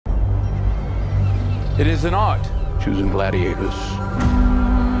It is an art, choosing gladiators.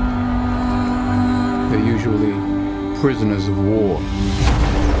 They're usually prisoners of war.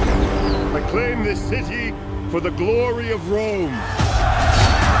 I claim this city for the glory of Rome.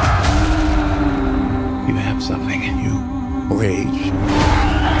 You have something in you. Rage.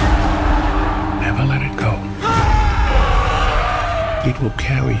 Never let it go. It will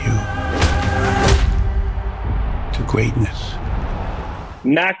carry you to greatness.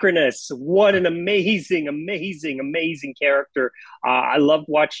 Maximus, what an amazing, amazing, amazing character. I loved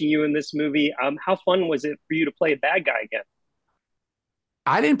watching you in this movie. How fun was it for you to play a bad guy again?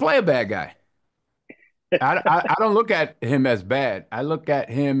 I didn't play a bad guy. I don't look at him as bad. I look at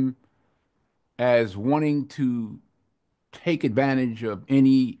him as wanting to take advantage of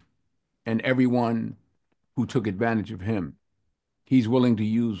any and everyone who took advantage of him. He's willing to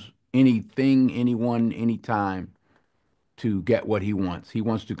use anything, anyone, anytime to get what he wants. He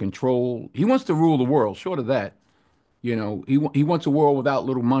wants to control, he wants to rule the world. Short of that, he wants a world without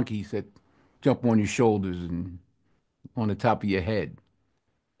little monkeys that jump on your shoulders and on the top of your head.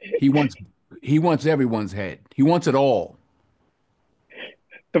 He wants everyone's head. He wants it all.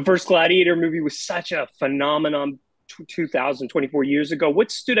 The first Gladiator movie was such a phenomenon 2024 years ago. What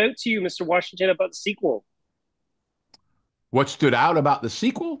stood out to you, Mr. Washington, about the sequel? What stood out about the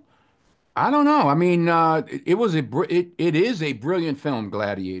sequel? I don't know. I mean, it is a brilliant film,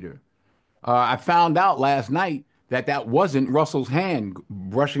 Gladiator. I found out last night that wasn't Russell's hand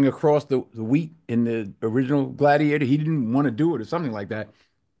brushing across the wheat in the original Gladiator. He didn't want to do it or something like that,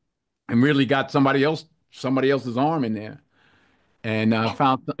 and really got somebody else's arm in there. And I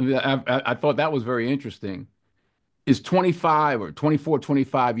thought that was very interesting. It's 25 or 24,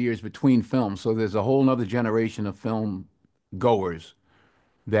 25 years between films, so there's a whole nother generation of film goers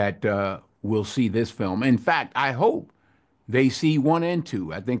that will see this film. In fact, I hope they see 1 and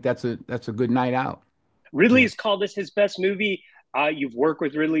 2. I think that's a good night out. Ridley has called this his best movie. You've worked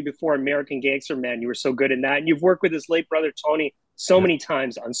with Ridley before, American Gangster, man. You were so good in that. And you've worked with his late brother, Tony, so many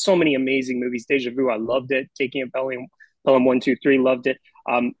times on so many amazing movies. Deja Vu, I loved it. Taking a Pelham 1, 2, 3, loved it.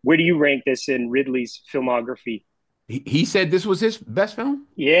 Where do you rank this in Ridley's filmography? He said this was his best film?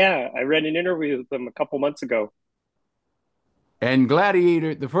 Yeah, I read an interview with him a couple months ago. And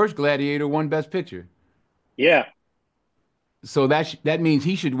Gladiator, the first Gladiator, won Best Picture. Yeah. So that means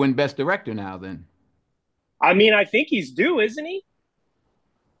he should win Best Director now then. I mean, I think he's due, isn't he?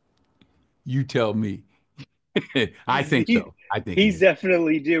 You tell me. I think so. I think he's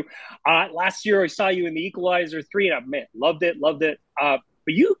definitely due. Last year I saw you in The Equalizer 3, and man, loved it. But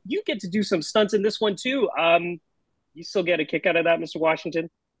you get to do some stunts in this one too. You still get a kick out of that, Mr.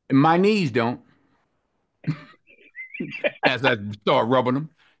 Washington? My knees don't. As I start rubbing them,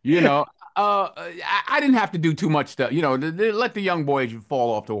 I didn't have to do too much stuff. Let the young boys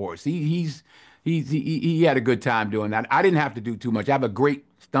fall off the horse. He had a good time doing that. I didn't have to do too much. I have a great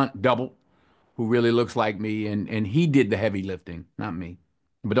stunt double who really looks like me, and he did the heavy lifting, not me.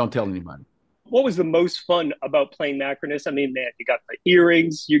 But don't tell anybody. What was the most fun about playing Maximus? I mean, man, you got the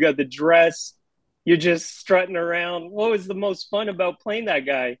earrings, you got the dress, you're just strutting around. What was the most fun about playing that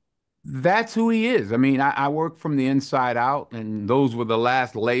guy? That's who he is. I mean, I work from the inside out, and those were the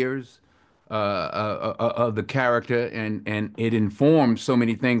last layers of the character, and it informs so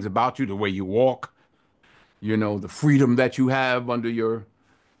many things about you, the way you walk, the freedom that you have under your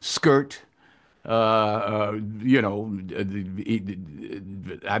skirt. I've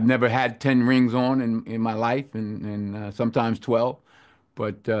never had 10 rings on in my life, and sometimes 12,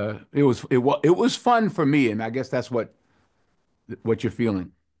 but it was fun for me, and I guess that's what you're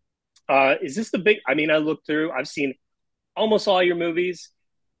feeling. Is this the big? I mean, I looked through. I've seen almost all your movies.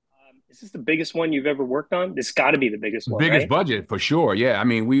 Is this the biggest one you've ever worked on? This got to be the biggest one, biggest right? budget for sure. Yeah, I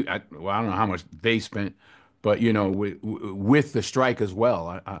mean, I don't know how much they spent, but with the strike as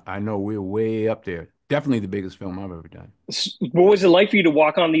well, I know we're way up there. Definitely the biggest film I've ever done. What was it like for you to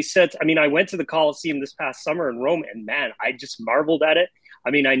walk on these sets? I mean, I went to the Coliseum this past summer in Rome, and man, I just marveled at it.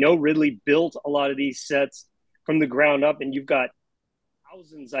 I mean, I know Ridley built a lot of these sets from the ground up, and you've got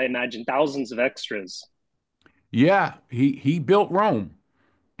thousands, I imagine, thousands of extras. Yeah, he built Rome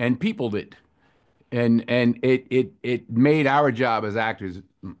and peopled it. And it made our job as actors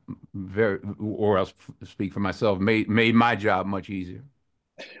or else speak for myself, made my job much easier.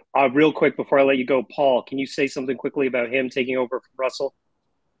 Real quick before I let you go, Paul, can you say something quickly about him taking over from Russell?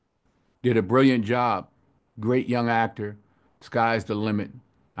 Did a brilliant job. Great young actor. Sky's the limit.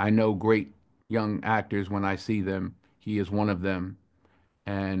 I know great young actors when I see them. He is one of them.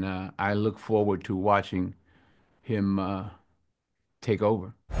 And I look forward to watching him take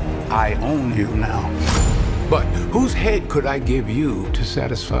over. I own you now. But whose head could I give you to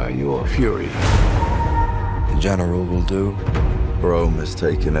satisfy your fury? general will do. Rome has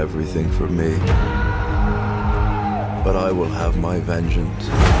taken everything from me. But I will have my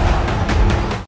vengeance.